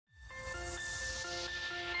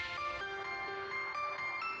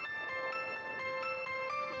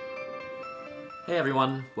Hey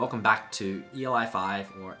everyone, welcome back to ELI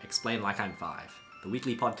 5 or Explain Like I'm 5, the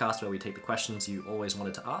weekly podcast where we take the questions you always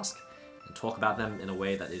wanted to ask and talk about them in a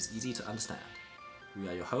way that is easy to understand. We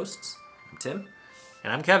are your hosts. I'm Tim.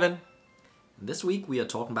 And I'm Kevin. And this week we are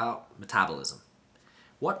talking about metabolism.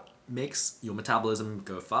 What makes your metabolism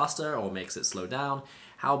go faster or makes it slow down?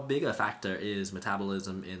 How big a factor is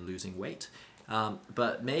metabolism in losing weight?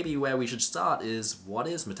 But maybe where we should start is, what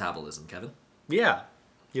is metabolism, Kevin? Yeah,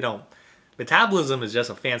 metabolism is just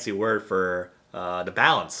a fancy word for the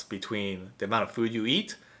balance between the amount of food you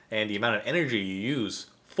eat and the amount of energy you use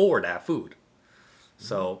for that food.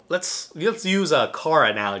 So let's use a car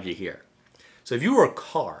analogy here. So if you were a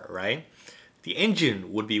car, right, the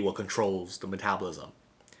engine would be what controls the metabolism.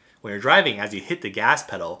 When you're driving, as you hit the gas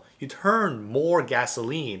pedal, you turn more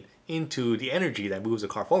gasoline into the energy that moves the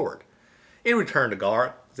car forward. In return, the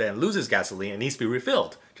car then loses gasoline and needs to be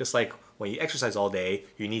refilled. Just like when you exercise all day,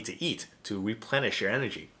 you need to eat to replenish your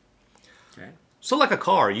energy. Okay. So like a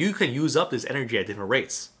car, you can use up this energy at different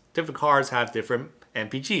rates. Different cars have different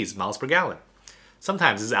MPGs, miles per gallon.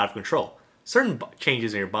 Sometimes it's out of control. Certain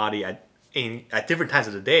changes in your body at different times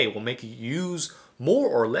of the day will make you use more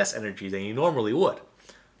or less energy than you normally would.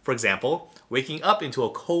 For example, waking up into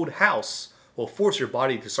a cold house will force your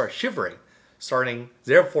body to start shivering,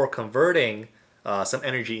 therefore converting some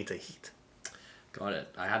energy into heat. Got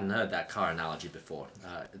it. I hadn't heard that car analogy before.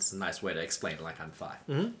 It's a nice way to explain it like I'm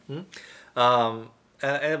 5.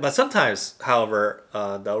 But sometimes, however,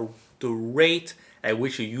 the rate at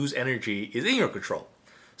which you use energy is in your control.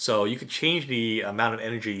 So you could change the amount of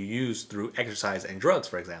energy you use through exercise and drugs,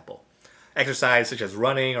 for example. Exercise such as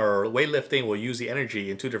running or weightlifting will use the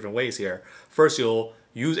energy in two different ways here. First, you'll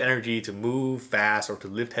use energy to move fast or to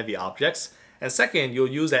lift heavy objects. And second, you'll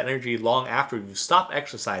use that energy long after you stop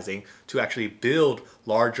exercising to actually build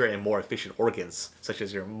larger and more efficient organs, such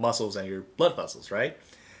as your muscles and your blood vessels, right?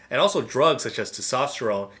 And also drugs such as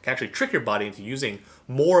testosterone can actually trick your body into using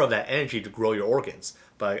more of that energy to grow your organs,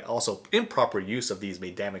 but also improper use of these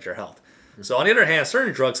may damage your health. So on the other hand,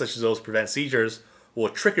 certain drugs such as those prevent seizures will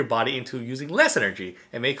trick your body into using less energy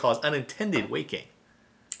and may cause unintended weight gain.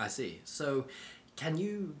 I see. So can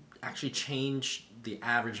you actually change the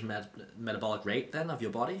average metabolic rate then of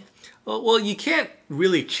your body? Well, you can't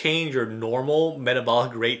really change your normal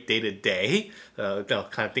metabolic rate day to day, kind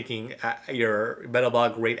of thinking your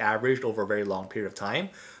metabolic rate averaged over a very long period of time.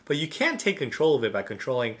 But you can take control of it by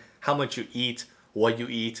controlling how much you eat, what you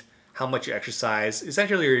eat, how much you exercise,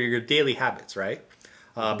 essentially your daily habits, right?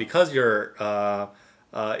 Because your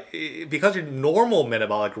normal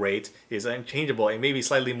metabolic rate is unchangeable, it may be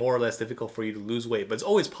slightly more or less difficult for you to lose weight, but it's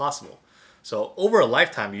always possible. So over a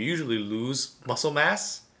lifetime, you usually lose muscle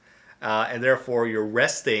mass, and therefore your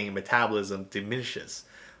resting metabolism diminishes.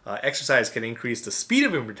 Exercise can increase the speed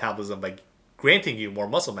of your metabolism by granting you more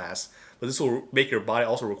muscle mass, but this will make your body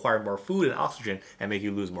also require more food and oxygen and make you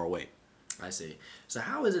lose more weight. I see. So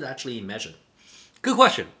how is it actually measured? Good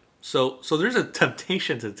question. So there's a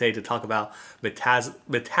temptation today to talk about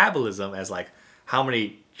metabolism as like how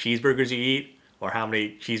many cheeseburgers you eat or how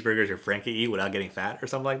many cheeseburgers your friend can eat without getting fat or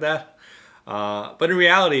something like that. But in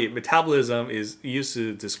reality, metabolism is used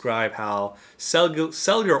to describe how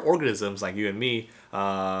cellular organisms like you and me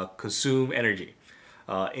consume energy.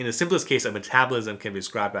 In the simplest case, a metabolism can be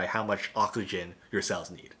described by how much oxygen your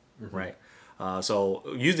cells need, right? So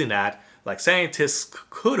using that, like scientists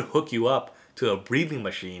could hook you up to a breathing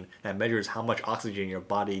machine that measures how much oxygen your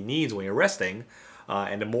body needs when you're resting.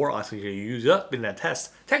 And the more oxygen you use up in that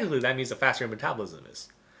test, technically that means the faster your metabolism is.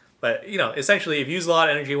 But, essentially, if you use a lot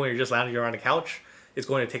of energy when you're just lounging around the couch, it's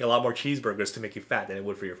going to take a lot more cheeseburgers to make you fat than it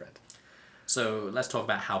would for your friend. So let's talk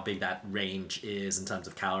about how big that range is in terms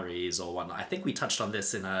of calories or whatnot. I think we touched on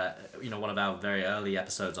this in one of our very early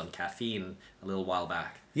episodes on caffeine a little while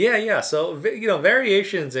back. Yeah. So,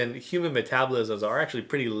 variations in human metabolisms are actually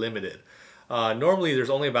pretty limited. Normally,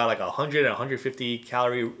 there's only about like 100 and 150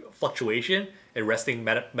 calorie fluctuation in resting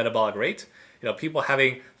metabolic rate. People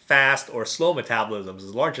having fast or slow metabolisms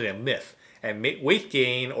is largely a myth, and weight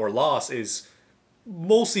gain or loss is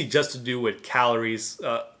mostly just to do with calories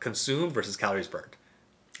consumed versus calories burned.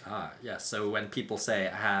 Yeah. So when people say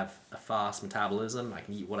I have a fast metabolism, I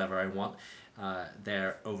can eat whatever I want,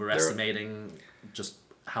 they're overestimating just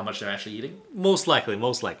how much they're actually eating? Most likely,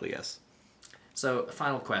 yes. So,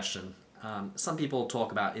 final question. Some people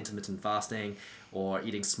talk about intermittent fasting or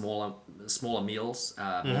eating smaller meals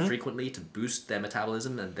more frequently to boost their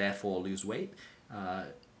metabolism and therefore lose weight.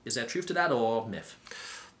 Is there truth to that or myth?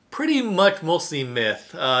 Pretty much mostly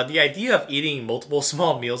myth. The idea of eating multiple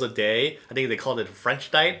small meals a day, I think they called it a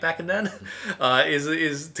French diet back then,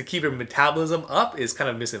 is to keep your metabolism up is kind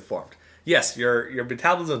of misinformed. Yes, your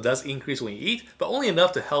metabolism does increase when you eat, but only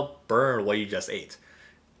enough to help burn what you just ate.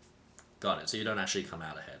 Got it. So you don't actually come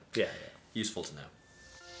out ahead. Yeah. Useful to know.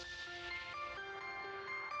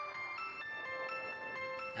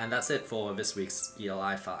 And that's it for this week's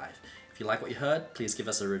ELI 5. If you like what you heard, please give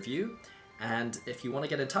us a review. And if you want to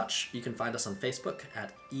get in touch, you can find us on Facebook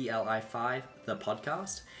at ELI5 The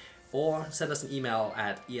Podcast, or send us an email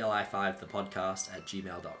at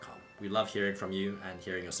eli5thepodcast@gmail.com. We love hearing from you and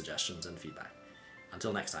hearing your suggestions and feedback.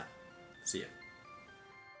 Until next time, see you.